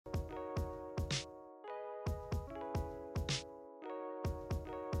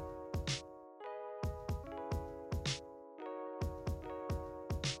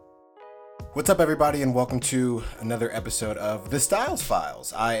What's up, everybody, and welcome to another episode of The Styles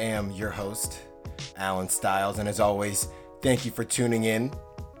Files. I am your host, Alan Styles, and as always, thank you for tuning in.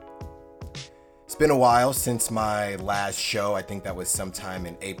 It's been a while since my last show. I think that was sometime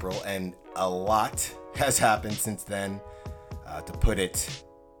in April, and a lot has happened since then. To put it,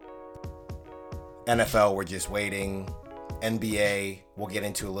 NFL, we're just waiting. NBA, we'll get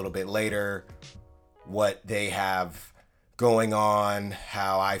into a little bit later what they have going on,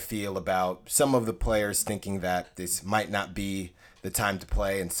 how I feel about some of the players thinking that this might not be the time to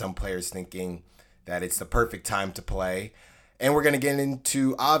play, and some players thinking that it's the perfect time to play. And we're going to get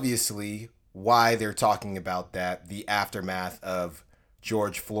into, obviously, why they're talking about that, the aftermath of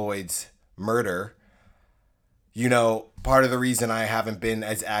George Floyd's murder. You know, part of the reason I haven't been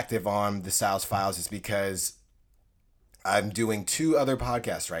as active on the Styles Files is because I'm doing two other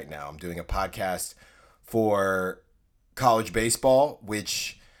podcasts right now. I'm doing a podcast for college baseball,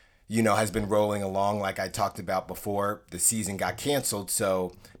 which, you know, has been rolling along. Like I talked about before, the season got canceled,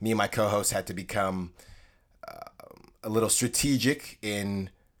 so me and my co-host had to become a little strategic in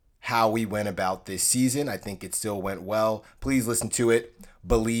how we went about this season. I think it still went well. Please listen to it.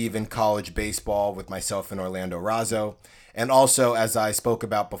 Believe in College Baseball with myself and Orlando Razzo. And also, as I spoke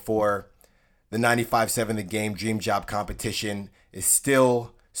about before, the 95.7 The Game Dream Job competition is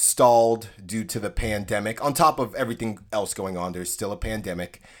still stalled due to the pandemic. On top of everything else going on, there's still a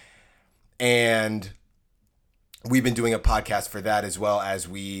pandemic. And we've been doing a podcast for that as well as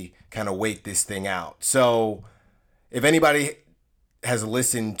we kind of wait this thing out. So if anybody has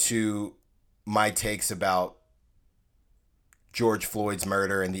listened to my takes about George Floyd's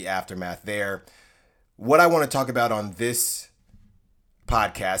murder and the aftermath there, what I want to talk about on this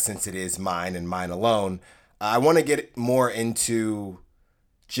podcast, since it is mine and mine alone, I want to get more into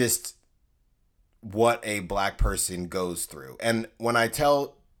just what a black person goes through. And when I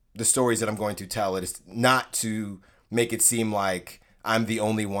tell the stories that I'm going to tell, it is not to make it seem like I'm the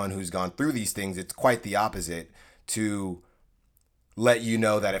only one who's gone through these things. It's quite the opposite, to let you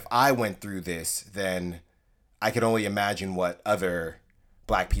know that if I went through this, then I could only imagine what other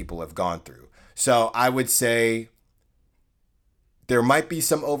black people have gone through. So I would say there might be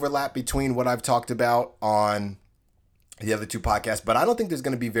some overlap between what I've talked about on the other two podcasts, but I don't think there's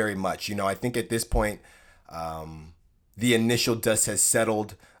going to be very much. You know, I think at this point, the initial dust has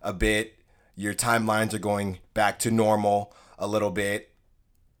settled a bit. Your timelines are going back to normal a little bit.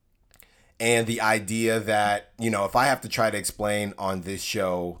 And the idea that, you know, if I have to try to explain on this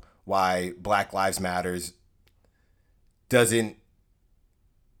show why Black Lives Matters doesn't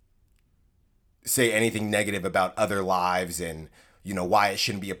say anything negative about other lives and, you know, why it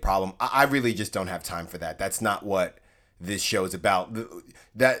shouldn't be a problem, I really just don't have time for that. That's not what this show is about.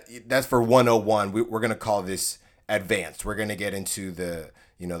 That's for 101. We're going to call this advanced. We're going to get into the,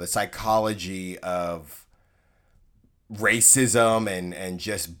 you know, the psychology of racism and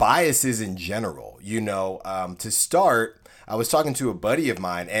just biases in general. You know, to start, I was talking to a buddy of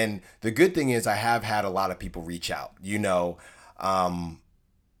mine, and the good thing is I have had a lot of people reach out. You know,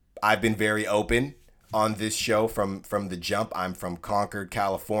 I've been very open on this show from the jump. I'm from Concord,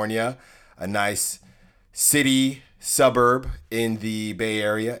 California, a nice city suburb in the Bay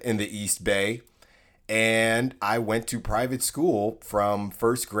Area, in the East Bay. And I went to private school from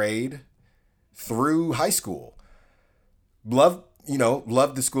first grade through high school. Love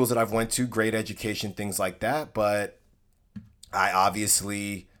the schools that I've went to, great education, things like that. But I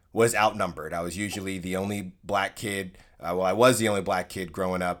obviously was outnumbered. I was usually the only black kid. I was the only black kid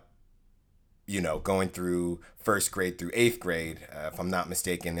growing up, you know, going through first grade through eighth grade, if I'm not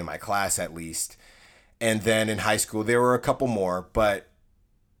mistaken, in my class at least. And then in high school, there were a couple more. But,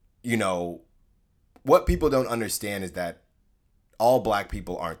 you know, what people don't understand is that all black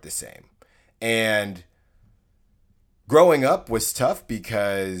people aren't the same. And growing up was tough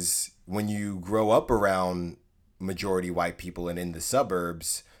because when you grow up around majority white people and in the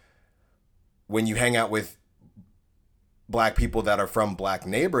suburbs, when you hang out with black people that are from black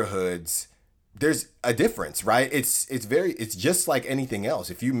neighborhoods, there's a difference, right? It's just like anything else.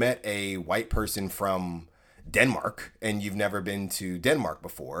 If you met a white person from Denmark and you've never been to Denmark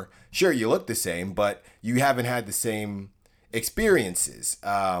before, sure, you look the same, but you haven't had the same experiences.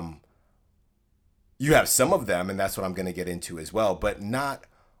 You have some of them, and that's what I'm going to get into as well, but not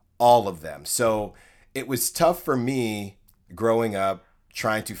all of them. So it was tough for me growing up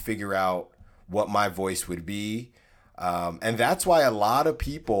trying to figure out what my voice would be. And that's why a lot of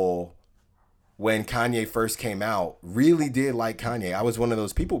people, when Kanye first came out, really did like Kanye. I was one of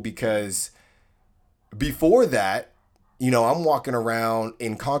those people because before that, you know, I'm walking around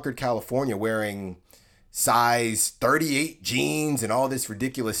in Concord, California wearing size 38 jeans and all this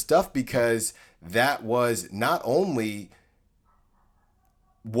ridiculous stuff, because that was not only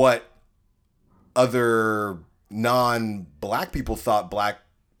what other non-black people thought black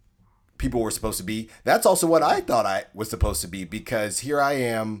people were supposed to be. That's also what I thought I was supposed to be, because here I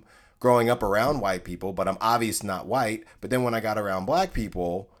am growing up around white people, but I'm obviously not white. But then when I got around black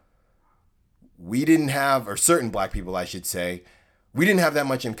people, we didn't have, or certain black people, I should say, we didn't have that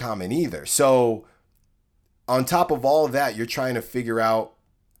much in common either. So on top of all of that, you're trying to figure out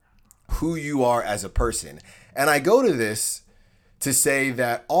who you are as a person. And I go to this to say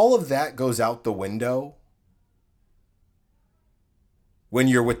that all of that goes out the window when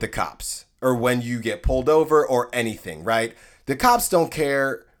you're with the cops or when you get pulled over or anything, right? The cops don't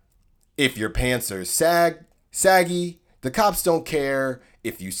care if your pants are saggy. The cops don't care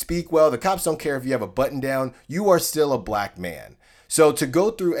if you speak well. The cops don't care if you have a button down. You are still a black man. So to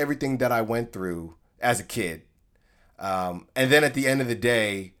go through everything that I went through as a kid, and then at the end of the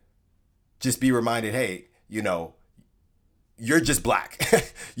day, just be reminded, hey, you know, you're just black.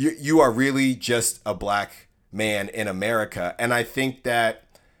 you are really just a black man in America. And I think that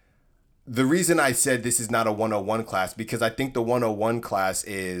the reason I said this is not a 101 class, because I think the 101 class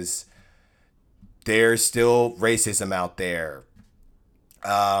is there's still racism out there.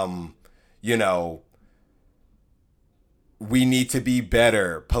 You know, we need to be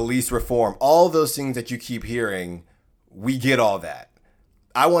better, police reform, all those things that you keep hearing. We get all that.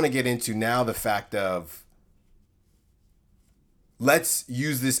 I want to get into now the fact of, let's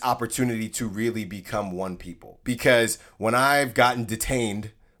use this opportunity to really become one people. Because when I've gotten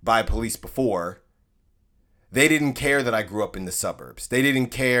detained by police before, they didn't care that I grew up in the suburbs. They didn't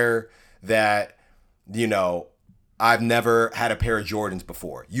care that, you know, I've never had a pair of Jordans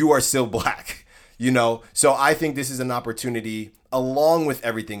before. You are still black, you know? So I think this is an opportunity, along with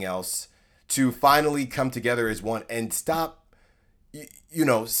everything else, to finally come together as one and stop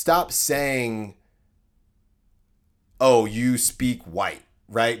saying, oh, you speak white,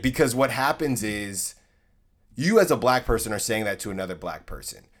 right? Because what happens is you as a black person are saying that to another black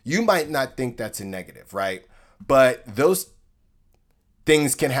person. You might not think that's a negative, right? But those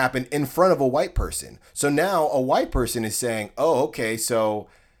things can happen in front of a white person. So now a white person is saying, oh, okay, so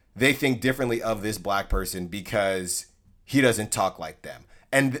they think differently of this black person because he doesn't talk like them.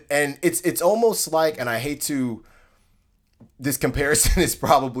 And it's almost like, and I hate to, this comparison is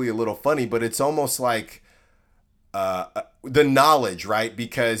probably a little funny, but it's almost like the knowledge, right?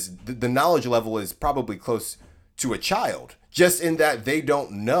 Because the knowledge level is probably close to a child, just in that they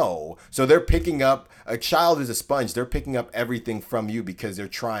don't know. So they're picking up, a child is a sponge. They're picking up everything from you because they're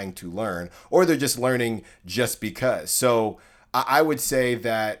trying to learn, or they're just learning just because. So I would say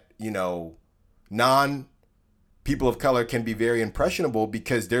that, you know, people of color can be very impressionable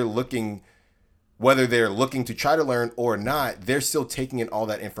because they're looking, whether they're looking to try to learn or not, they're still taking in all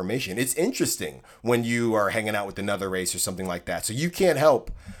that information. It's interesting when you are hanging out with another race or something like that. So you can't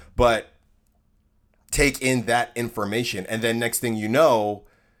help but take in that information. And then next thing you know,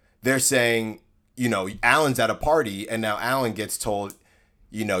 they're saying, you know, Alan's at a party, and now Alan gets told,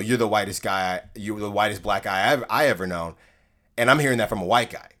 you know, you're the whitest black guy I ever known. And I'm hearing that from a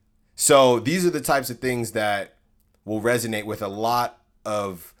white guy. So these are the types of things that will resonate with a lot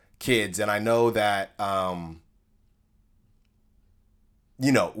of kids. And I know that,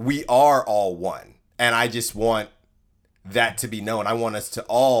 you know, we are all one. And I just want that to be known. I want us to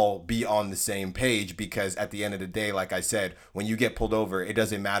all be on the same page, because at the end of the day, like I said, when you get pulled over, it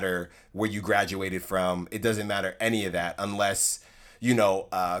doesn't matter where you graduated from. It doesn't matter any of that, unless, you know,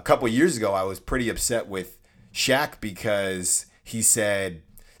 a couple of years ago, I was pretty upset with Shaq because he said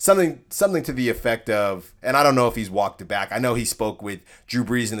something to the effect of, and I don't know if he's walked it back. I know he spoke with Drew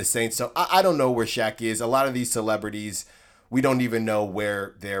Brees and the Saints, so I don't know where Shaq is. A lot of these celebrities, we don't even know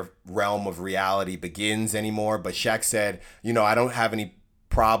where their realm of reality begins anymore. But Shaq said, you know, I don't have any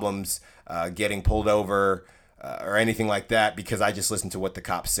problems getting pulled over or anything like that because I just listen to what the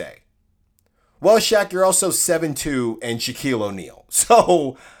cops say. Well, Shaq, you're also 7'2" and Shaquille O'Neal.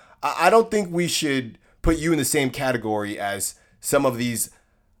 So I don't think we should put you in the same category as some of these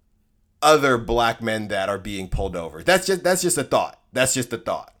other black men that are being pulled over. That's just a thought. That's just a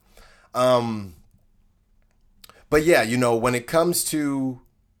thought. But yeah, you know, when it comes to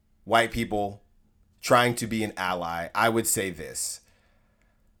white people trying to be an ally, I would say this.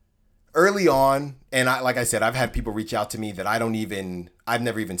 Early on, and like I said, I've had people reach out to me that I've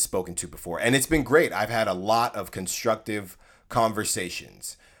never even spoken to before. And it's been great. I've had a lot of constructive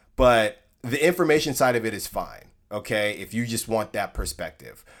conversations. But the information side of it is fine, okay, if you just want that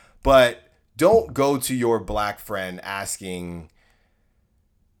perspective. But don't go to your black friend asking,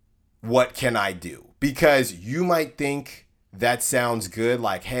 what can I do? Because you might think that sounds good,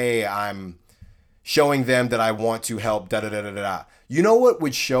 like, hey, I'm showing them that I want to help, da da da da da. You know what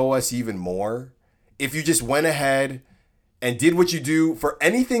would show us even more? If you just went ahead and did what you do for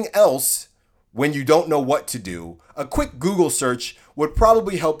anything else when you don't know what to do. A quick Google search would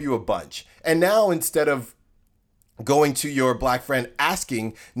probably help you a bunch. And now instead of going to your black friend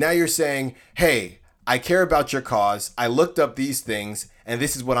asking, now you're saying, hey, I care about your cause. I looked up these things and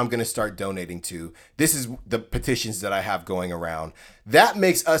this is what I'm going to start donating to. This is the petitions that I have going around. That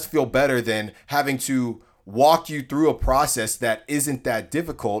makes us feel better than having to walk you through a process that isn't that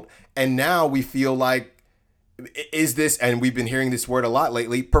difficult. And now we feel like, is this, and we've been hearing this word a lot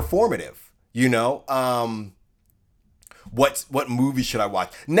lately, performative, you know? What movie should I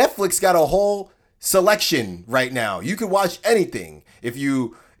watch? Netflix got a whole selection right now. You could watch anything. If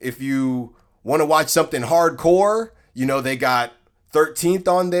you want to watch something hardcore, you know, they got 13th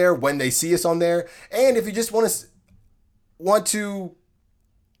on there, When They See Us on there. And if you just want to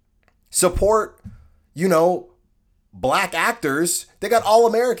support, you know, black actors, they got All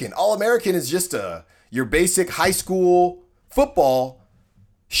American. All American is just your basic high school football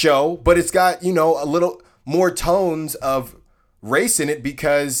show, but it's got, you know, a little more tones of race in it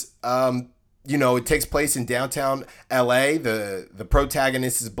because you know, it takes place in downtown LA. The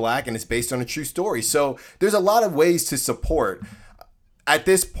protagonist is black and it's based on a true story. So there's a lot of ways to support. At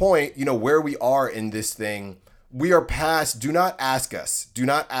this point, you know, where we are in this thing, we are past, do not ask us. Do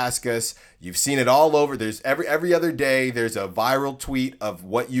not ask us. You've seen it all over. There's every other day, there's a viral tweet of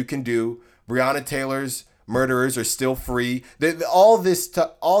what you can do. Breonna Taylor's murderers are still free. All these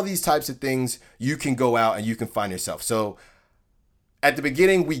types of things, you can go out and you can find yourself. So at the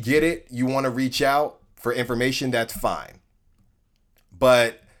beginning, we get it. You want to reach out for information, that's fine.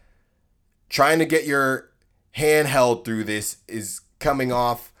 But trying to get your hand held through this is coming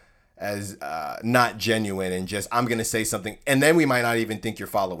off as not genuine and just, I'm going to say something, and then we might not even think you're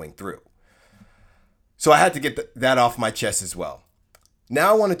following through. So I had to get that off my chest as well. Now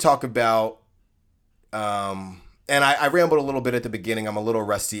I want to talk about, and I rambled a little bit at the beginning. I'm a little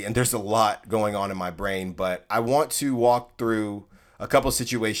rusty, and there's a lot going on in my brain, but I want to walk through a couple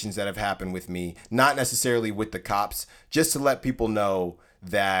situations that have happened with me, not necessarily with the cops, just to let people know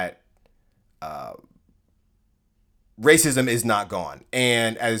that racism is not gone.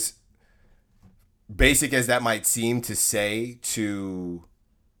 And as basic as that might seem to say to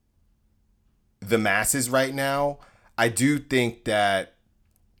the masses right now, I do think that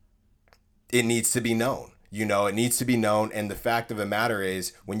it needs to be known. You know, it needs to be known. And the fact of the matter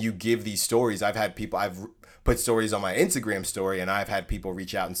is, when you give these stories, I've put stories on my Instagram story, and I've had people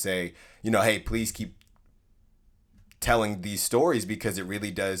reach out and say, you know, hey, please keep telling these stories because it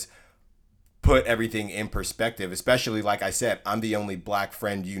really does put everything in perspective. Especially, like I said, I'm the only black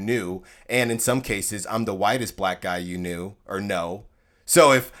friend you knew. And in some cases, I'm the whitest black guy you knew or know.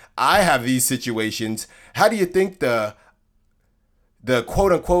 So if I have these situations, how do you think the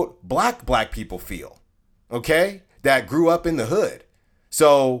quote unquote black people feel? Okay? That grew up in the hood.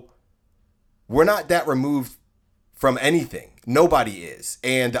 So we're not that removed from anything. Nobody is.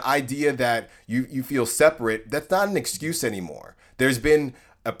 And the idea that you feel separate, that's not an excuse anymore. There's been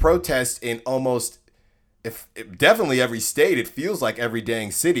a protest in almost, definitely every state. It feels like every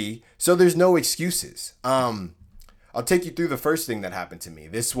dang city. So there's no excuses. I'll take you through the first thing that happened to me.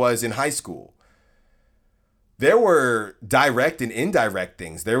 This was in high school. There were direct and indirect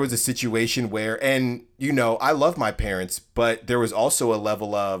things. There was a situation where, and you know, I love my parents, but there was also a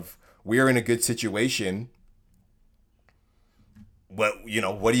level of, we're in a good situation. What are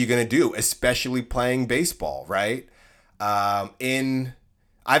you going to do? Especially playing baseball, right?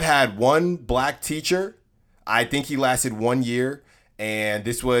 I've had one black teacher. I think he lasted 1 year, and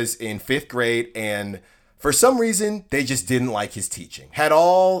this was in 5th grade. And for some reason, they just didn't like his teaching. Had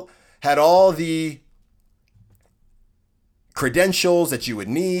all the credentials that you would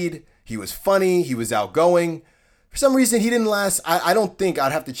need. He was funny. He was outgoing. For some reason, he didn't last. I don't think,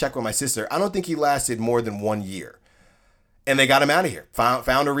 I'd have to check with my sister. I don't think he lasted more than 1 year. And they got him out of here.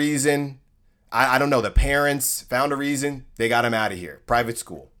 Found a reason. I don't know. The parents found a reason. They got him out of here. Private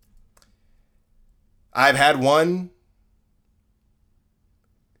school. I've had one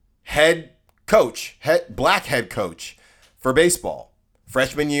black head coach for baseball.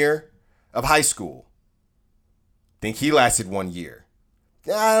 Freshman year of high school. Think he lasted 1 year.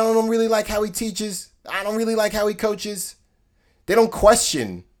 I don't really like how he teaches. I don't really like how he coaches. They don't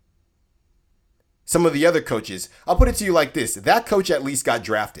question some of the other coaches. I'll put it to you like this. That coach at least got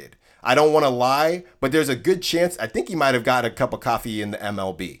drafted. I don't want to lie, but there's a good chance. I think he might have got a cup of coffee in the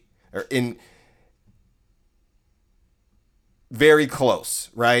MLB. Or in very close,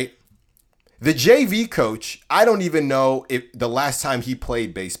 right? The JV coach, I don't even know if the last time he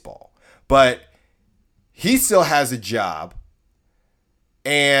played baseball, but he still has a job.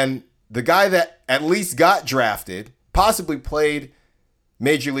 And the guy that at least got drafted, possibly played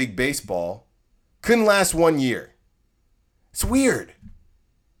Major League Baseball, couldn't last 1 year. It's weird.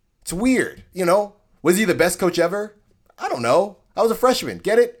 It's weird. You know, was he the best coach ever? I don't know. I was a freshman.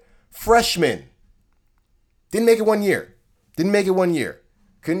 Get it? Freshman. Didn't make it 1 year. Didn't make it 1 year.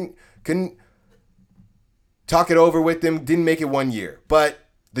 Couldn't talk it over with him. Didn't make it 1 year. But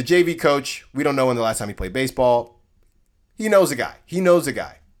the JV coach, we don't know when the last time he played baseball. He knows a guy. He knows a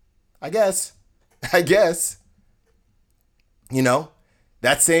guy. I guess. You know,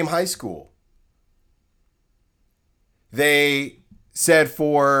 that same high school. They said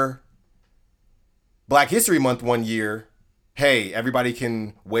for Black History Month 1 year, hey, everybody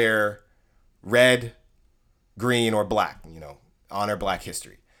can wear red, green, or black, you know, honor Black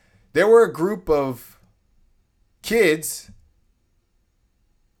history. There were a group of kids,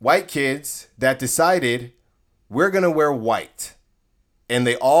 white kids, that decided we're going to wear white. And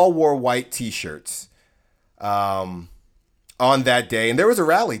they all wore white t-shirts on that day. And there was a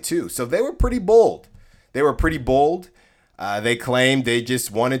rally too. So they were pretty bold. They claimed they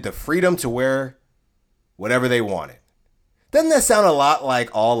just wanted the freedom to wear whatever they wanted. Doesn't that sound a lot like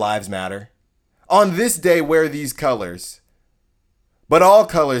all lives matter? On this day, wear these colors. But all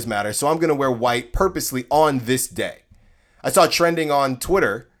colors matter. So I'm going to wear white purposely on this day. I saw trending on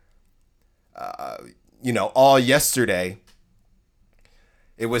Twitter, all yesterday.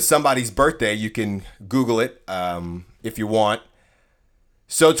 It was somebody's birthday. You can Google it if you want.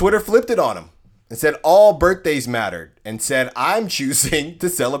 So Twitter flipped it on him and said all birthdays mattered and said, I'm choosing to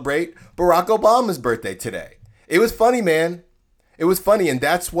celebrate Barack Obama's birthday today. It was funny, man. It was funny. And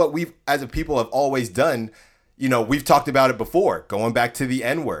that's what we've, as a people, have always done. You know, we've talked about it before, going back to the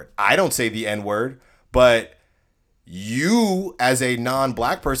N-word. I don't say the N-word, but you, as a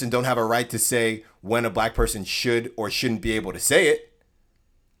non-black person, don't have a right to say when a black person should or shouldn't be able to say it.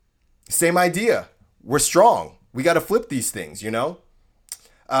 Same idea. We're strong. We got to flip these things, you know?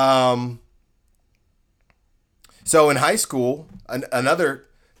 So in high school, another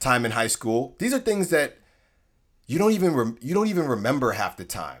time in high school, these are things that you don't even remember half the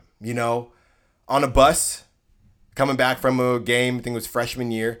time, you know? On a bus, coming back from a game, I think it was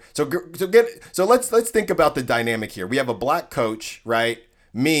freshman year. So let's think about the dynamic here. We have a black coach, right?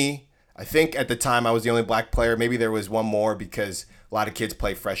 Me, I think at the time I was the only black player. Maybe there was one more because a lot of kids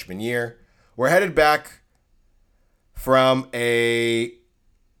play freshman year. We're headed back from a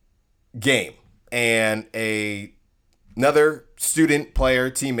game, and another student player,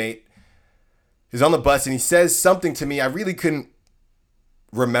 teammate, is on the bus, and he says something to me. I really couldn't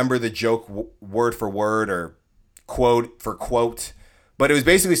remember the joke word for word or quote for quote, but it was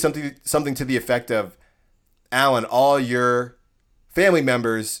basically something to the effect of, Alan, all your family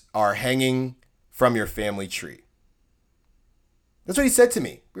members are hanging from your family tree. That's what he said to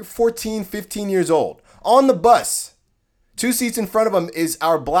me. We were 14, 15 years old. On the bus, 2 seats in front of him is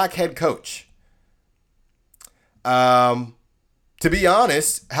our black head coach. To be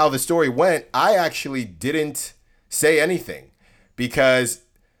honest, how the story went, I actually didn't say anything, because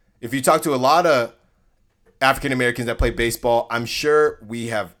if you talk to a lot of African Americans that play baseball, I'm sure we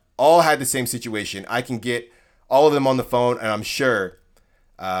have all had the same situation. I can get all of them on the phone, and I'm sure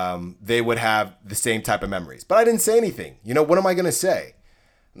they would have the same type of memories. But I didn't say anything. You know, what am I going to say?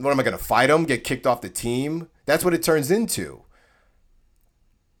 What am I going to fight them, get kicked off the team? That's what it turns into.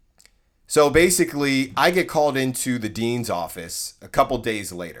 So basically, I get called into the dean's office a couple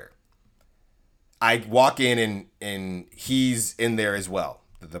days later. I walk in and he's in there as well,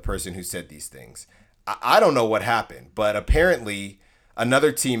 the person who said these things. I don't know what happened, but apparently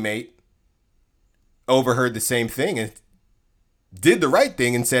another teammate overheard the same thing and did the right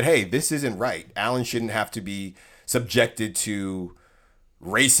thing and said, hey, this isn't right. Alan shouldn't have to be subjected to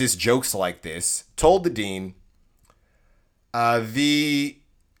racist jokes like this. Told the dean. The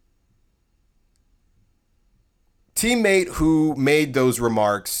teammate who made those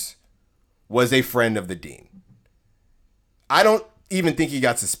remarks was a friend of the dean. I don't even think he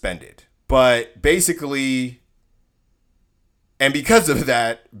got suspended, but basically, and because of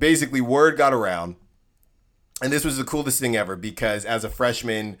that, basically word got around. And this was the coolest thing ever, because as a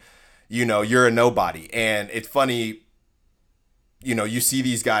freshman, you know, you're a nobody. And it's funny, you know, you see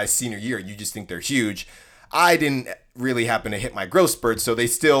these guys senior year, you just think they're huge. I didn't really happen to hit my growth spurt, so they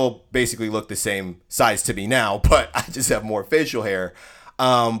still basically look the same size to me now, but I just have more facial hair.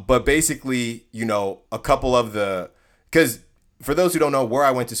 But basically, you know, a couple of because for those who don't know, where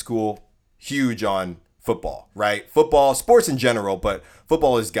I went to school, huge on football, right? Football, sports in general, but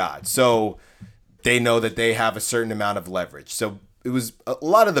football is God. So they know that they have a certain amount of leverage. So it was a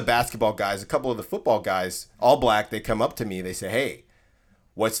lot of the basketball guys, a couple of the football guys, all black, they come up to me, they say, hey,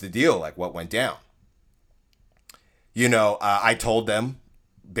 what's the deal? Like, what went down? I told them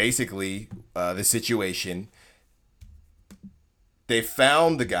basically the situation. They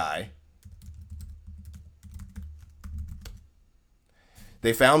found the guy.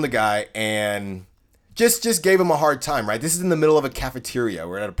 And just gave him a hard time, right? This is in the middle of a cafeteria.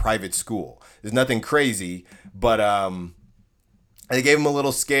 We're at a private school. There's nothing crazy, but they gave him a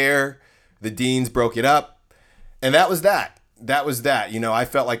little scare. The deans broke it up, and that was that. I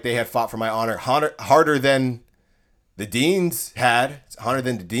felt like they had fought for my honor harder than the deans had, harder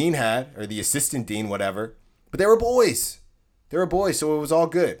than the dean had, or the assistant dean, whatever. But they were boys. So it was all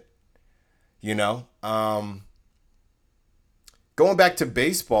good. Going back to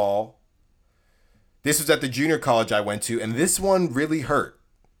baseball, this was at the junior college I went to, and this one really hurt.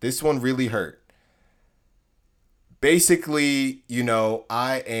 Basically,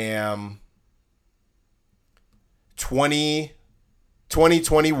 I am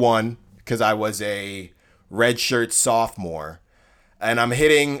 2021 because I was a redshirt sophomore, and I'm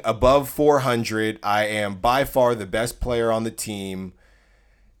hitting above 400. I am by far the best player on the team,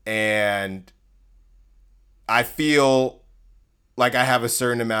 and I feel like I have a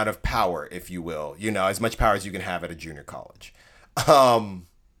certain amount of power, if you will, as much power as you can have at a junior college.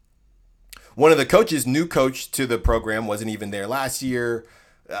 One of the coaches, new coach to the program, wasn't even there last year.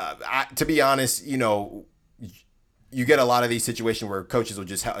 To be honest, you get a lot of these situations where coaches will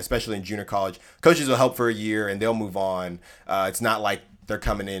just help, especially in junior college, coaches will help for a year and they'll move on. It's not like they're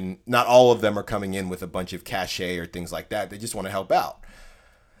coming in, not all of them are coming in with a bunch of cachet or things like that. They just want to help out.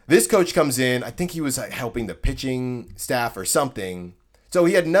 This coach comes in, I think he was helping the pitching staff or something. So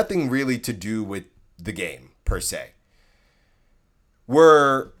he had nothing really to do with the game, per se.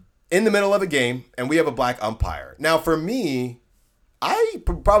 We're in the middle of a game, and we have a black umpire. Now, for me, I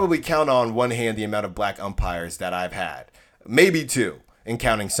probably count on one hand the amount of black umpires that I've had. Maybe two, in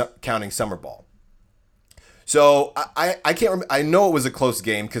counting summer ball. So I can't remember. I know it was a close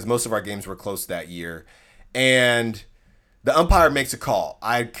game because most of our games were close that year. And the umpire makes a call.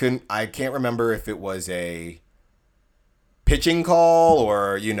 I can't remember if it was a pitching call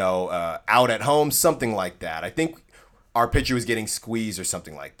or, out at home, something like that. I think our pitcher was getting squeezed or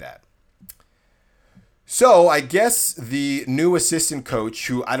something like that. So I guess the new assistant coach,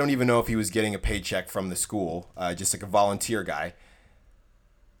 who I don't even know if he was getting a paycheck from the school, just like a volunteer guy,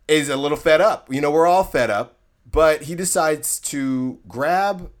 is a little fed up. We're all fed up, but he decides to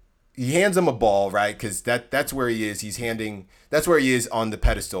he hands him a ball, right? Because that's where he is. That's where he is on the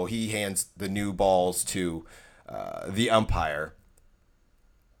pedestal. He hands the new balls to the umpire.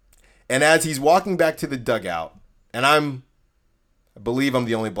 And as he's walking back to the dugout, and I believe I'm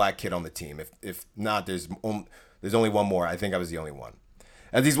the only black kid on the team. If not, there's only one more. I think I was the only one.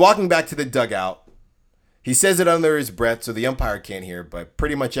 As he's walking back to the dugout, he says it under his breath so the umpire can't hear, but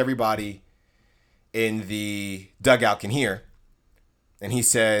pretty much everybody in the dugout can hear. And he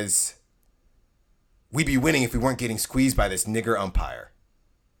says, we'd be winning if we weren't getting squeezed by this nigger umpire.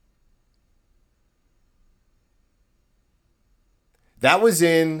 That was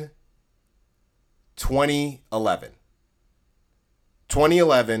in 2011.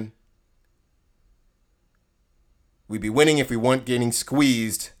 2011, we'd be winning if we weren't getting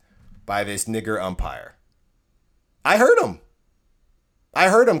squeezed by this nigger umpire. I heard him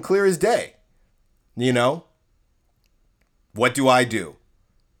clear as day. What do?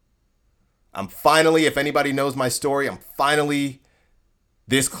 I'm finally, if anybody knows my story, I'm finally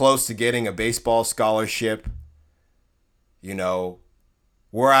this close to getting a baseball scholarship.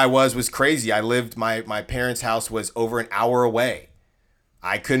 Where I was crazy. My parents' house was over an hour away.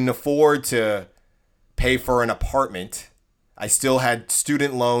 I couldn't afford to pay for an apartment. I still had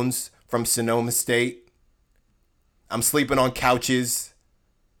student loans from Sonoma State. I'm sleeping on couches.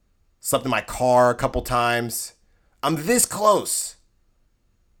 Slept in my car a couple times. I'm this close.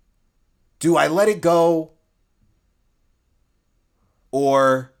 Do I let it go?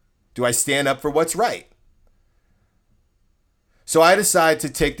 Or do I stand up for what's right? So I decide to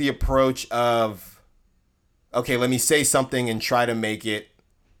take the approach of, okay, let me say something and try to make it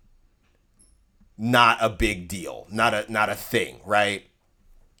not a big deal, not a thing, right?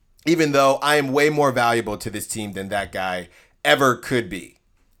 Even though I am way more valuable to this team than that guy ever could be.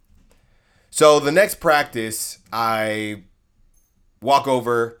 So the next practice, I walk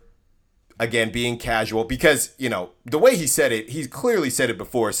over. again, being casual, because, the way he said it, he's clearly said it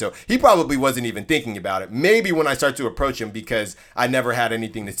before, so he probably wasn't even thinking about it. Maybe when I start to approach him, because I never had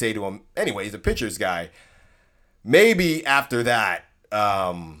anything to say to him anyway, he's a pitcher's guy, maybe after that,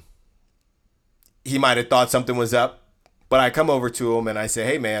 he might have thought something was up. But I come over to him and I say,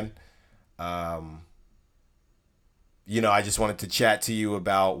 hey, man, I just wanted to chat to you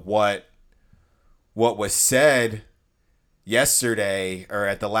about what was said yesterday or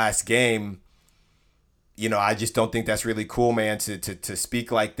at the last game. I just don't think that's really cool, man, to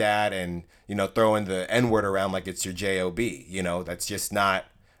speak like that and, throwing the N-word around like it's your J-O-B. That's just not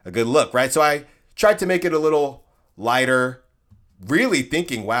a good look, right? So I tried to make it a little lighter, really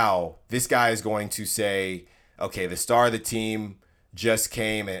thinking, wow, this guy is going to say, okay, the star of the team just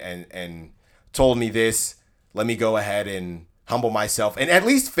came and told me this. Let me go ahead and humble myself and at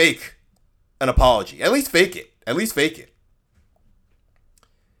least fake an apology. At least fake it. At least fake it.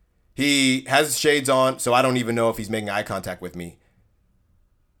 He has his shades on, so I don't even know if he's making eye contact with me.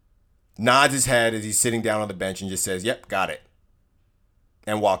 Nods his head as he's sitting down on the bench and just says, yep, got it.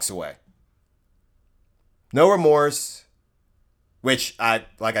 And walks away. No remorse, which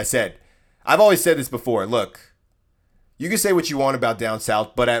like I said, I've always said this before. Look, you can say what you want about down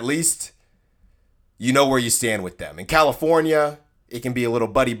south, but at least you know where you stand with them. In California, it can be a little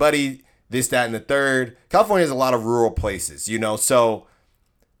buddy, this, that, and the third. California has a lot of rural places, so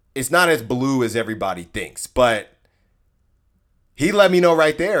it's not as blue as everybody thinks. But he let me know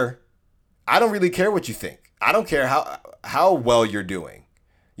right there, I don't really care what you think. I don't care how well you're doing.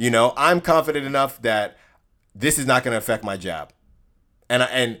 I'm confident enough that this is not going to affect my job.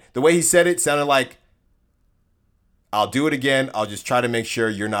 And the way he said it sounded like, I'll do it again. I'll just try to make sure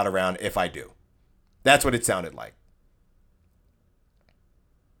you're not around if I do. That's what it sounded like.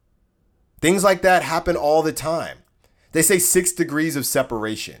 Things like that happen all the time. They say 6 degrees of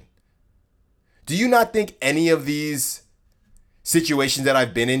separation. Do you not think any of these situations that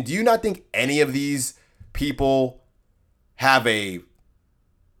I've been in, do you not think any of these people have a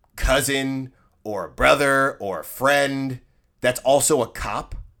cousin or a brother or a friend that's also a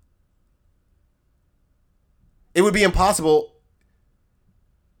cop? It would be impossible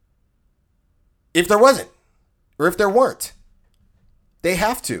if there wasn't, or if there weren't. They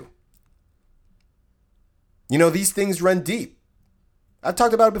have to. These things run deep. I've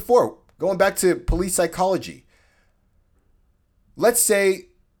talked about it before, going back to police psychology. Let's say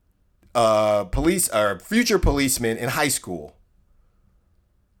police or future policeman in high school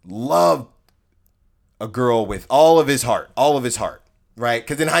loved a girl with all of his heart, right?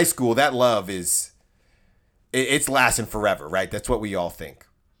 Because in high school, that love it's lasting forever, right? That's what we all think.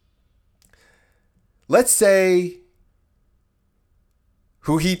 Let's say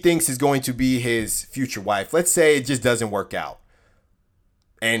who he thinks is going to be his future wife, let's say it just doesn't work out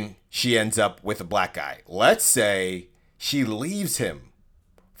and she ends up with a black guy. Let's say she leaves him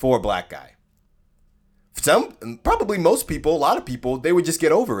for a black guy. Probably most people, a lot of people, they would just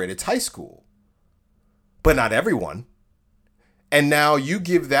get over it. It's high school. But not everyone. And now you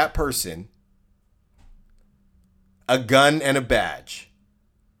give that person a gun and a badge.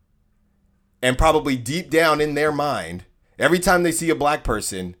 And probably deep down in their mind, every time they see a black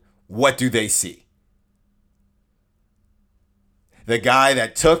person, what do they see? The guy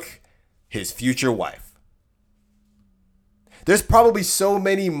that took his future wife. There's probably so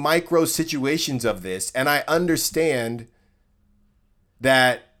many micro situations of this, and I understand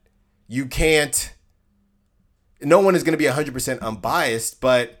that no one is going to be 100% unbiased,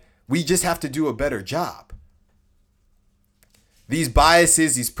 but we just have to do a better job. These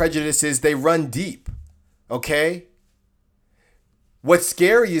biases, these prejudices, they run deep, okay? What's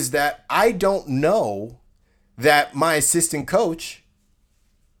scary is that I don't know that my assistant coach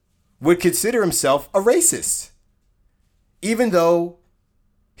would consider himself a racist. Even though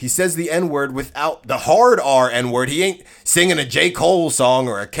he says the N-word without the hard R N-word. He ain't singing a J. Cole song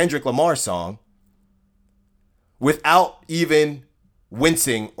or a Kendrick Lamar song without even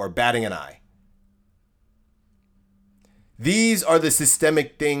wincing or batting an eye. These are the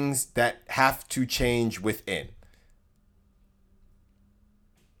systemic things that have to change within.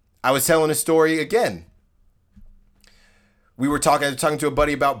 I was telling a story again. We were talking to a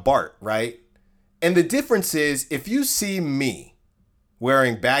buddy about Bart, right? And the difference is, if you see me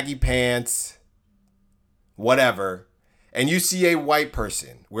wearing baggy pants, whatever, and you see a white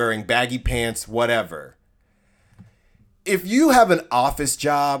person wearing baggy pants, whatever, if you have an office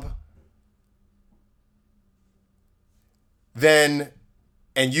job, then,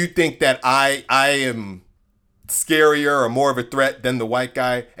 and you think that I am scarier or more of a threat than the white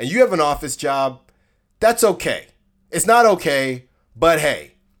guy, and you have an office job, that's okay. It's not okay, but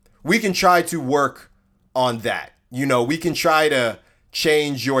hey, we can try to work on that. We can try to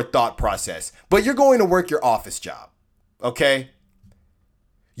change your thought process, but you're going to work your office job, okay?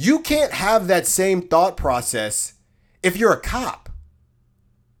 You can't have that same thought process if you're a cop.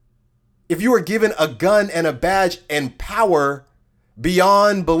 If you were given a gun and a badge and power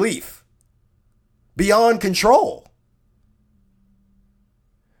beyond belief, beyond control.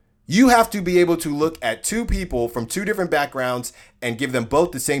 You have to be able to look at two people from two different backgrounds and give them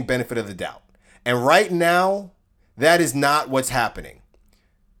both the same benefit of the doubt. And right now, that is not what's happening.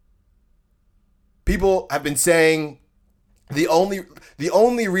 People have been saying the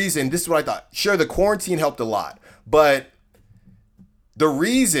only reason, this is what I thought. Sure, the quarantine helped a lot, but the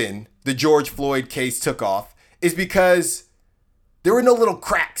reason the George Floyd case took off is because there were no little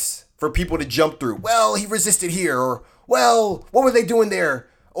cracks for people to jump through. Well, he resisted here, or well, what were they doing there?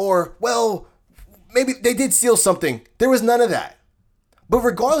 Or, well, maybe they did steal something. There was none of that. But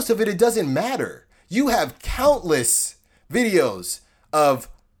regardless of it, it doesn't matter. You have countless videos of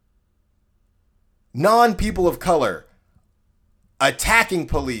non-people of color attacking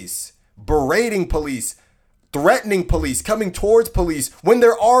police, berating police, threatening police, coming towards police when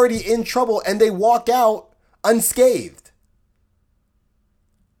they're already in trouble and they walk out unscathed.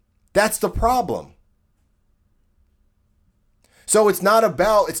 That's the problem. So it's not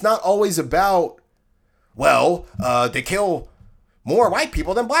always about, well, they kill more white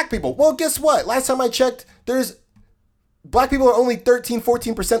people than black people. Well, guess what? Last time I checked, black people are only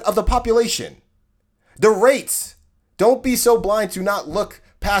 13-14% of the population. The rates, don't be so blind to not look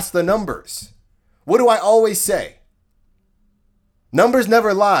past the numbers. What do I always say? Numbers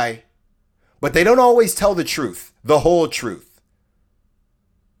never lie, but they don't always tell the truth, the whole truth.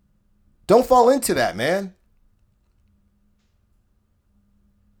 Don't fall into that, man.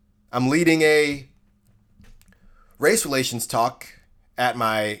 I'm leading a race relations talk at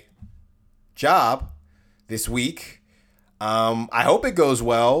my job this week. I hope it goes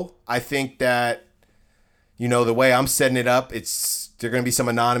well. I think that, the way I'm setting it up, there are going to be some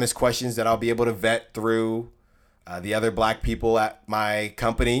anonymous questions that I'll be able to vet through the other black people at my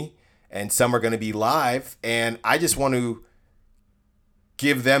company, and some are going to be live. And I just want to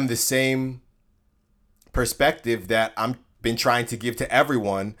give them the same perspective that I've been trying to give to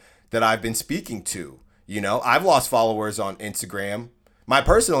everyone that I've been speaking to. I've lost followers on Instagram, my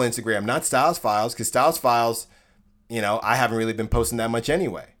personal Instagram, not Styles Files, because Styles Files, I haven't really been posting that much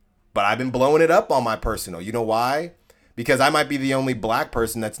anyway. But I've been blowing it up on my personal. You know why? Because I might be the only black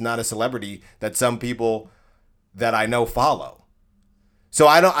person that's not a celebrity that some people that I know follow. So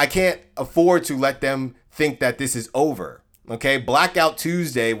I can't afford to let them think that this is over. Okay? Blackout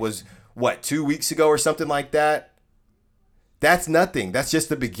Tuesday was 2 weeks ago or something like that? That's nothing. That's just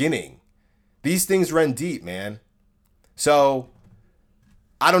the beginning. These things run deep, man. So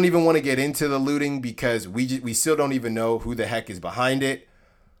I don't even want to get into the looting because we still don't even know who the heck is behind it.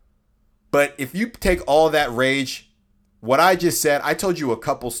 But if you take all that rage, what I just said, I told you a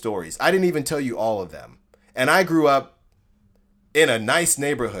couple stories. I didn't even tell you all of them. And I grew up in a nice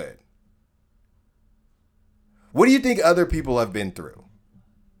neighborhood. What do you think other people have been through?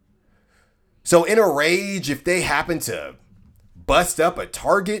 So in a rage, if they happen to bust up a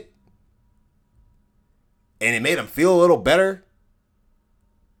Target and it made them feel a little better,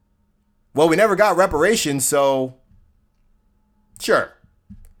 well, we never got reparations, so sure.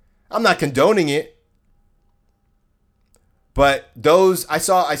 I'm not condoning it. But I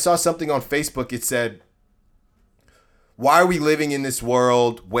saw something on Facebook. It said, why are we living in this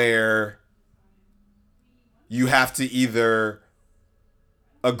world where you have to either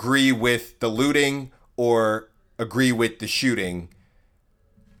agree with the looting or agree with the shooting?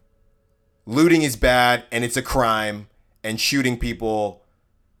 Looting is bad and it's a crime, and shooting people,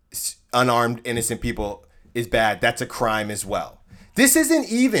 unarmed, innocent people, is bad. That's a crime as well. This isn't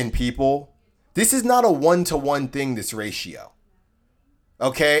even, people. This is not a 1-to-1 thing, this ratio.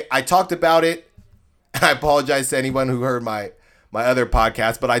 Okay? I talked about it. I apologize to anyone who heard my other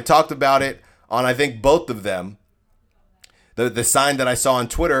podcast, but I talked about it on, I think, both of them. The sign that I saw on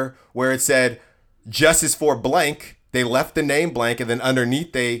Twitter where it said, justice for blank. They left the name blank, and then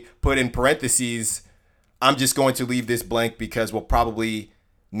underneath they put in parentheses, I'm just going to leave this blank because we'll probably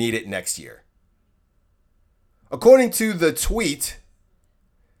need it next year. According to the tweet,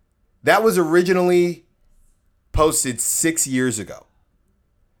 that was originally posted 6 years ago.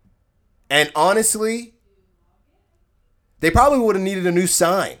 And honestly, they probably would have needed a new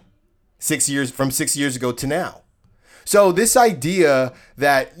sign 6 years ago to now. So this idea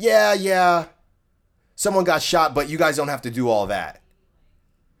that, yeah, someone got shot, but you guys don't have to do all that.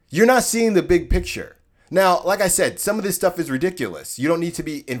 You're not seeing the big picture. Now, like I said, some of this stuff is ridiculous. You don't need to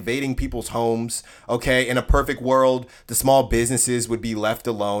be invading people's homes, okay? In a perfect world, the small businesses would be left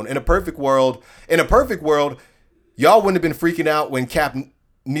alone. In a perfect world, y'all wouldn't have been freaking out when Cap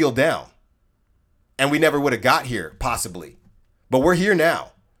kneeled down. And we never would have got here, possibly. But we're here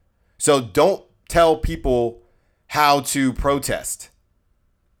now. So don't tell people how to protest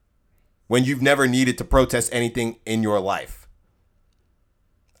when you've never needed to protest anything in your life.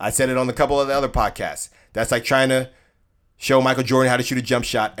 I said it on a couple of the other podcasts. That's like trying to show Michael Jordan how to shoot a jump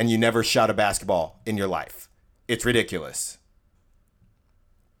shot and you never shot a basketball in your life. It's ridiculous.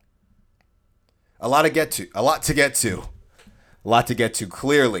 A lot to get to,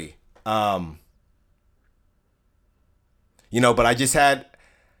 clearly. But I just had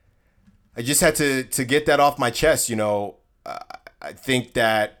to get that off my chest. I think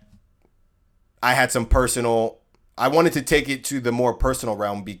that I had some I wanted to take it to the more personal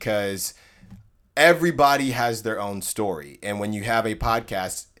realm because everybody has their own story. And when you have a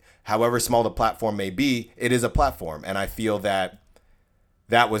podcast, however small the platform may be, it is a platform. And I feel that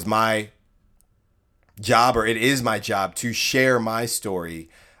was my job, or it is my job, to share my story.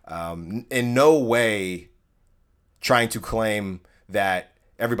 In no way trying to claim that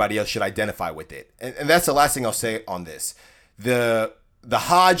everybody else should identify with it. And that's the last thing I'll say on this. The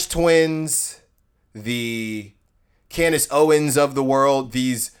Hodge twins, the Candace Owens of the world,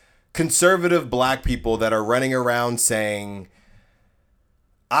 these conservative black people that are running around saying,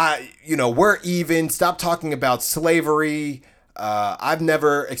 we're even, stop talking about slavery. I've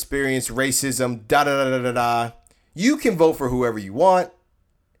never experienced racism, da da da da da. You can vote for whoever you want.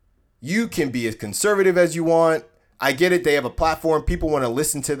 You can be as conservative as you want. I get it. They have a platform. People want to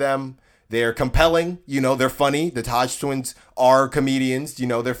listen to them. They're compelling. They're funny. The Hodge twins are comedians.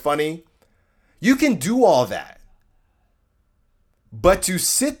 They're funny. You can do all that. But to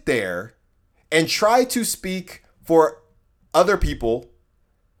sit there and try to speak for other people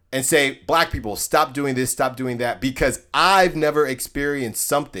and say, black people, stop doing this, stop doing that, because I've never experienced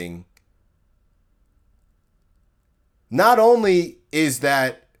something. Not only is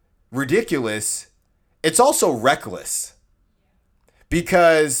that ridiculous, it's also reckless.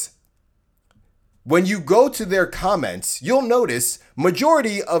 Because when you go to their comments, you'll notice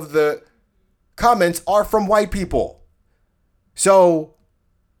majority of the comments are from white people. So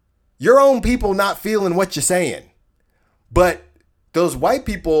your own people not feeling what you're saying. But those white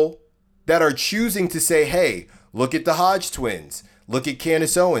people that are choosing to say, hey, look at the Hodge twins, look at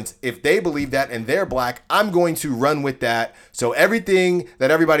Candace Owens. If they believe that and they're black, I'm going to run with that. So everything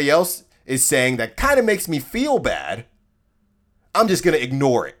that everybody else is saying that kind of makes me feel bad, I'm just going to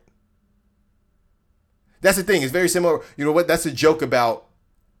ignore it. That's the thing. It's very similar. You know what? That's a joke about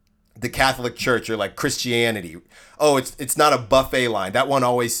the Catholic Church or like Christianity. Oh, it's not a buffet line. That one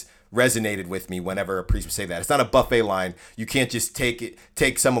always resonated with me whenever a priest would say that. It's not a buffet line. You can't just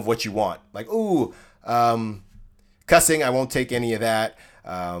take some of what you want. Like, cussing, I won't take any of that.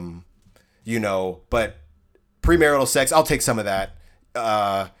 But premarital sex, I'll take some of that.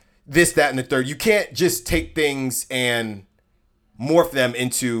 This, that, and the third. You can't just take things and morph them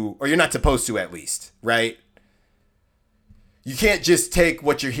into, or you're not supposed to, at least, right? You can't just take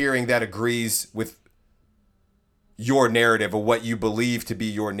what you're hearing that agrees with your narrative or what you believe to be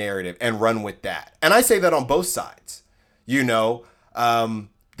your narrative and run with that. And I say that on both sides. The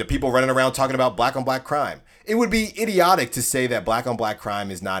people running around talking about black on black crime. It would be idiotic to say that black on black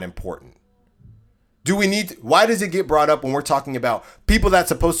crime is not important. Why does it get brought up when we're talking about people that's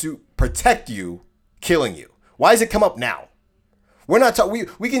supposed to protect you killing you? Why does it come up now? We're not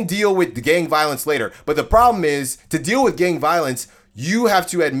we can deal with the gang violence later, but the problem is, to deal with gang violence, you have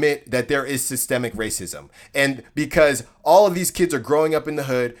to admit that there is systemic racism. And because all of these kids are growing up in the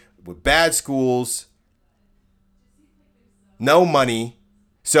hood with bad schools, no money.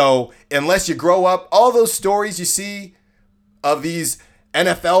 So unless you grow up, all those stories you see of these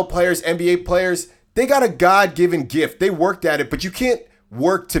NFL players, NBA players, they got a God-given gift. They worked at it, but you can't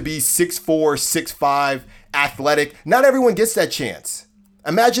work to be 6'4", 6'5", athletic. Not everyone gets that chance.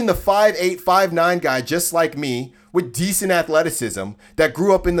 Imagine the 5'8", 5'9" guy just like me with decent athleticism that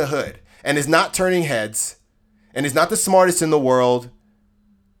grew up in the hood and is not turning heads and is not the smartest in the world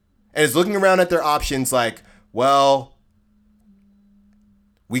and is looking around at their options like, well,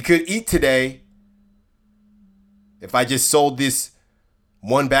 we could eat today if I just sold this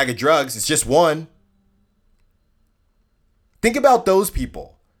one bag of drugs. It's just one. Think about those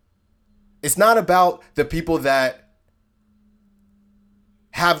people. It's not about the people that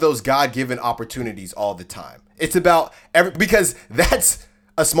have those God-given opportunities all the time. It's about because that's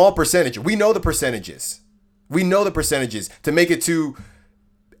a small percentage. We know the percentages. To make it to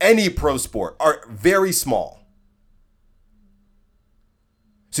any pro sport are very small.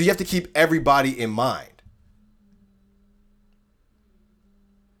 So you have to keep everybody in mind.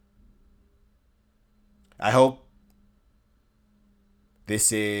 I hope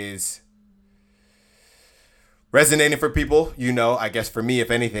this is resonating for people. I guess for me,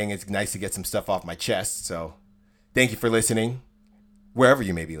 if anything, it's nice to get some stuff off my chest. So thank you for listening, wherever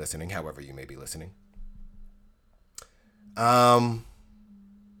you may be listening, however you may be listening. I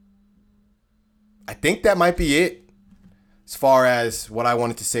think that might be it as far as what I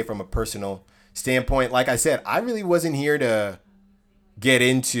wanted to say from a personal standpoint. Like I said, I really wasn't here to get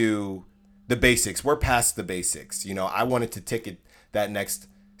into the basics. We're past the basics. I wanted to take it that next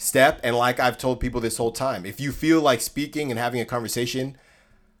step. And like I've told people this whole time, if you feel like speaking and having a conversation,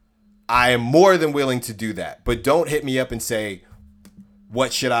 I am more than willing to do that. But don't hit me up and say,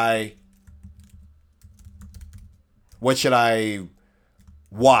 what should I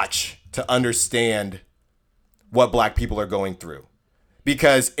watch to understand what black people are going through?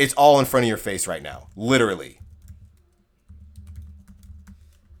 Because it's all in front of your face right now, literally.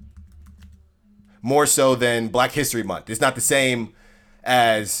 More so than Black History Month. It's not the same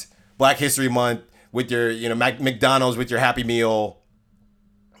as Black History Month with your, McDonald's with your Happy Meal.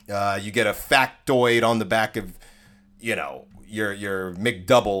 You get a factoid on the back of, your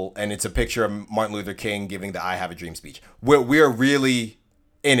McDouble, and it's a picture of Martin Luther King giving the I Have a Dream speech. We're really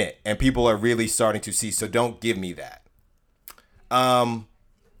in it, and people are really starting to see, so don't give me that. I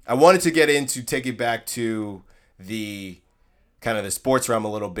wanted to take it back to the kind of the sports realm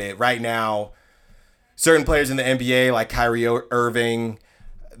a little bit. Right now, certain players in the NBA, like Kyrie Irving,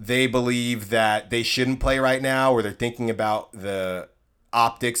 they believe that they shouldn't play right now, or they're thinking about the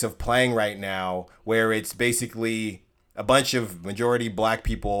optics of playing right now, where it's basically a bunch of majority black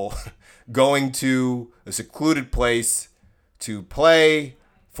people going to a secluded place to play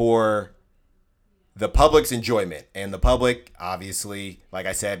for the public's enjoyment. And the public, obviously, like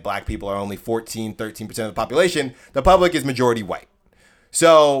I said, black people are only 13% of the population. The public is majority white.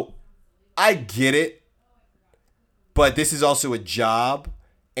 So I get it, but this is also a job.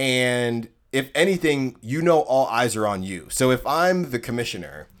 And if anything, all eyes are on you. So if I'm the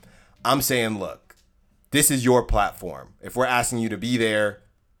commissioner, I'm saying, look, this is your platform. If we're asking you to be there,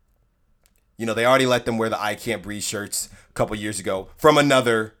 they already let them wear the I Can't Breathe shirts a couple years ago from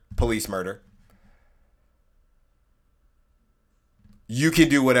another police murder. You can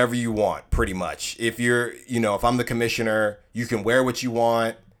do whatever you want, pretty much. If if I'm the commissioner, you can wear what you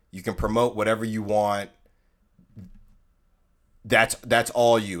want. You can promote whatever you want. That's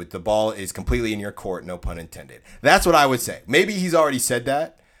all you. The ball is completely in your court, no pun intended. That's what I would say. Maybe he's already said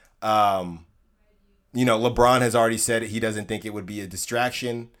that. LeBron has already said it. He doesn't think it would be a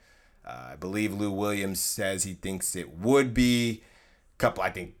distraction. I believe Lou Williams says he thinks it would be. I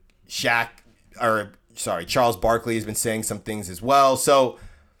think Charles Barkley has been saying some things as well. So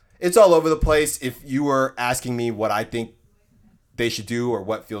it's all over the place. If you were asking me what I think they should do or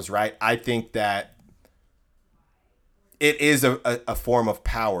what feels right, I think that it is a form of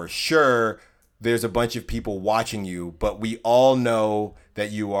power. Sure, there's a bunch of people watching you, but we all know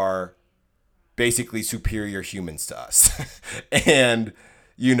that you are basically superior humans to us. And,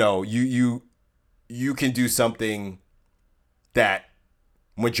 you can do something that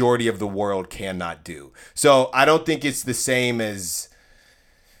majority of the world cannot do. So I don't think it's the same as,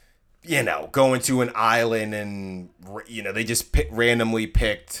 going to an island and, they just randomly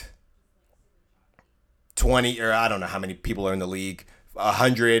picked 20, or I don't know how many people are in the league,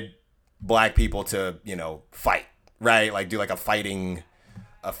 100 black people to, fight, right? Like do like a fighting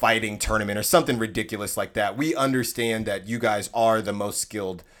tournament or something ridiculous like that. We understand that you guys are the most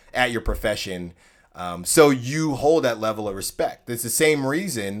skilled at your profession. So you hold that level of respect. It's the same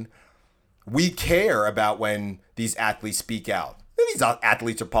reason we care about when these athletes speak out. These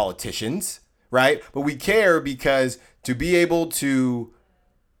athletes are politicians, right? But we care because to be able to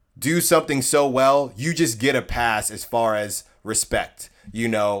do something so well, you just get a pass as far as respect.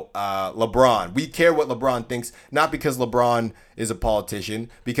 LeBron, we care what LeBron thinks, not because LeBron is a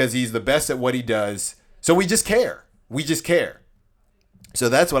politician, because he's the best at what he does. So we just care. So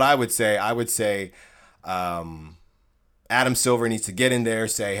that's what I would say. I would say Adam Silver needs to get in there,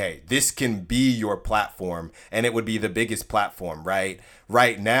 say, hey, this can be your platform, and it would be the biggest platform, right?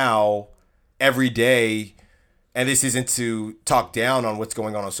 Right now, every day, and this isn't to talk down on what's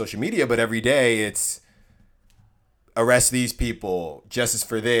going on social media, but every day it's arrest these people, justice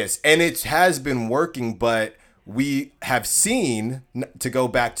for this. And it has been working, but we have seen, to go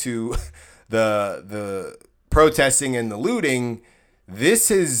back to the protesting and the looting,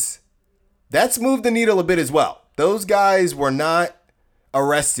 that's moved the needle a bit as well. Those guys were not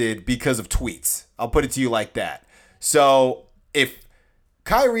arrested because of tweets. I'll put it to you like that. So if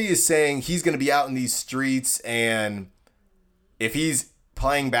Kyrie is saying he's going to be out in these streets and if he's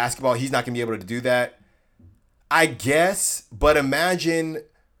playing basketball, he's not going to be able to do that, I guess. But imagine,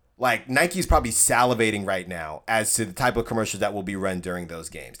 like, Nike's probably salivating right now as to the type of commercials that will be run during those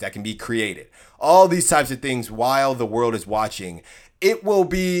games that can be created. All these types of things while the world is watching. It will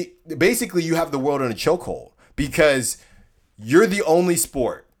be, basically, you have the world in a chokehold because you're the only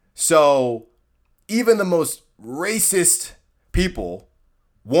sport. So even the most racist people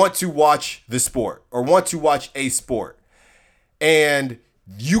want to watch the sport or want to watch a sport. And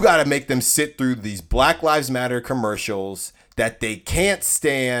you got to make them sit through these Black Lives Matter commercials that they can't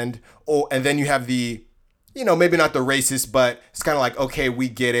stand. And then you have the, maybe not the racist, but it's kind of like, okay, we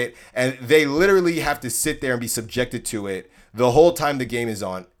get it. And they literally have to sit there and be subjected to it the whole time the game is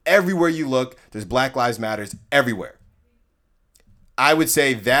on. Everywhere you look, there's Black Lives Matters everywhere. I would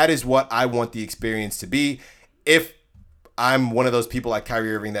say that is what I want the experience to be. If I'm one of those people like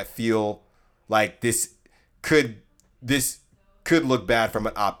Kyrie Irving that feel like this could look bad from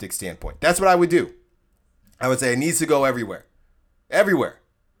an optic standpoint. That's what I would do. I would say it needs to go everywhere. Everywhere.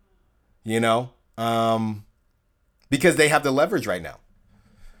 Because they have the leverage right now.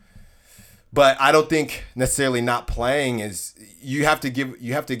 But I don't think necessarily not playing is, you have to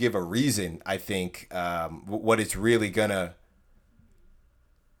give a reason, I think, what it's really gonna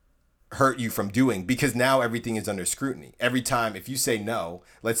hurt you from doing, because now everything is under scrutiny. Every time, if you say no,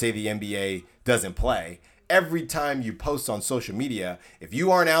 let's say the NBA doesn't play, every time you post on social media, if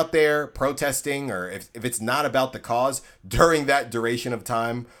you aren't out there protesting or if it's not about the cause during that duration of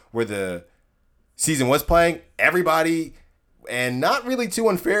time where the season was playing, everybody, and not really too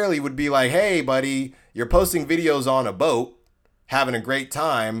unfairly, would be like, hey, buddy, you're posting videos on a boat, having a great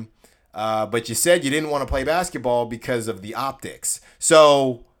time, but you said you didn't want to play basketball because of the optics.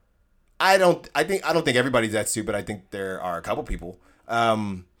 So I don't think everybody's that stupid. I think there are a couple people.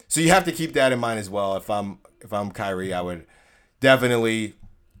 So you have to keep that in mind as well. If I'm Kyrie, I would definitely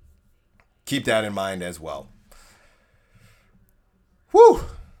keep that in mind as well. Whew,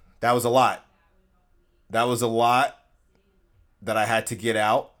 that was a lot. That was a lot that I had to get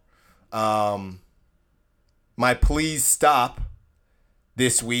out. My please stop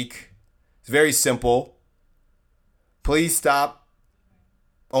this week is very simple. Please stop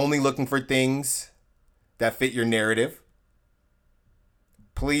only looking for things that fit your narrative.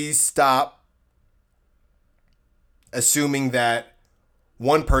 Please stop assuming that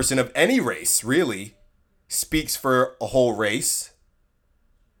one person of any race really speaks for a whole race.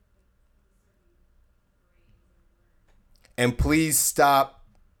 And please stop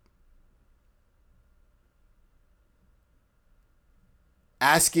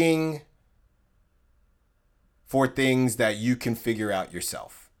asking for things that you can figure out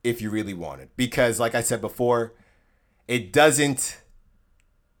yourself if you really want it. Because like I said before, it doesn't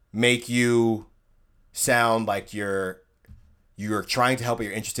make you sound like you're trying to help or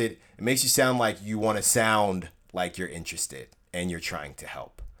you're interested. It makes you sound like you want to sound like you're interested and you're trying to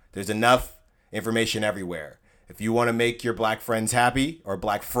help. There's enough information everywhere. If you want to make your black friends happy or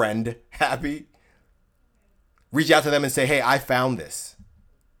black friend happy, reach out to them and say, hey, I found this.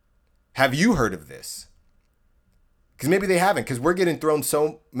 Have you heard of this? Because maybe they haven't, because we're getting thrown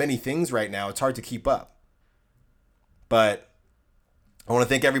so many things right now, it's hard to keep up. But I want to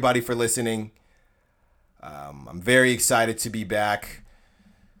thank everybody for listening. I'm very excited to be back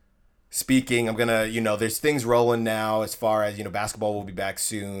speaking. I'm going to, there's things rolling now as far as, basketball will be back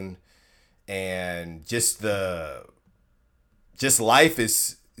soon. And just life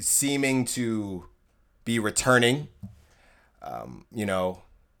is seeming to be returning.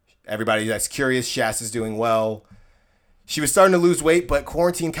 Everybody that's curious, Shas is doing well. She was starting to lose weight, but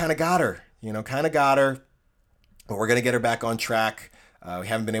quarantine kind of got her. But we're going to get her back on track. We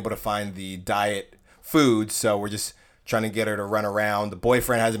haven't been able to find the diet food, so we're just trying to get her to run around. The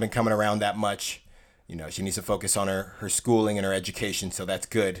boyfriend hasn't been coming around that much. She needs to focus on her schooling and her education, so that's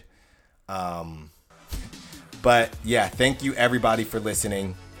good. But yeah, thank you everybody for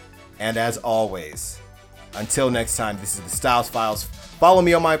listening. And as always, until next time, this is the Styles Files. Follow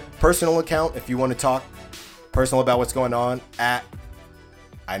me on my personal account if you want to talk personal about what's going on at,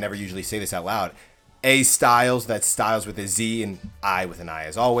 I never usually say this out loud, A Styles, that's Styles with a Z and I with an I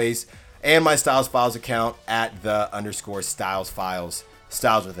as always. And my Styles Files account at _Styles Files,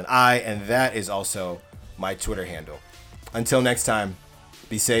 Styles with an I, and that is also my Twitter handle. Until next time,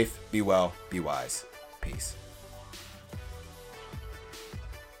 be safe, be well, be wise. Peace.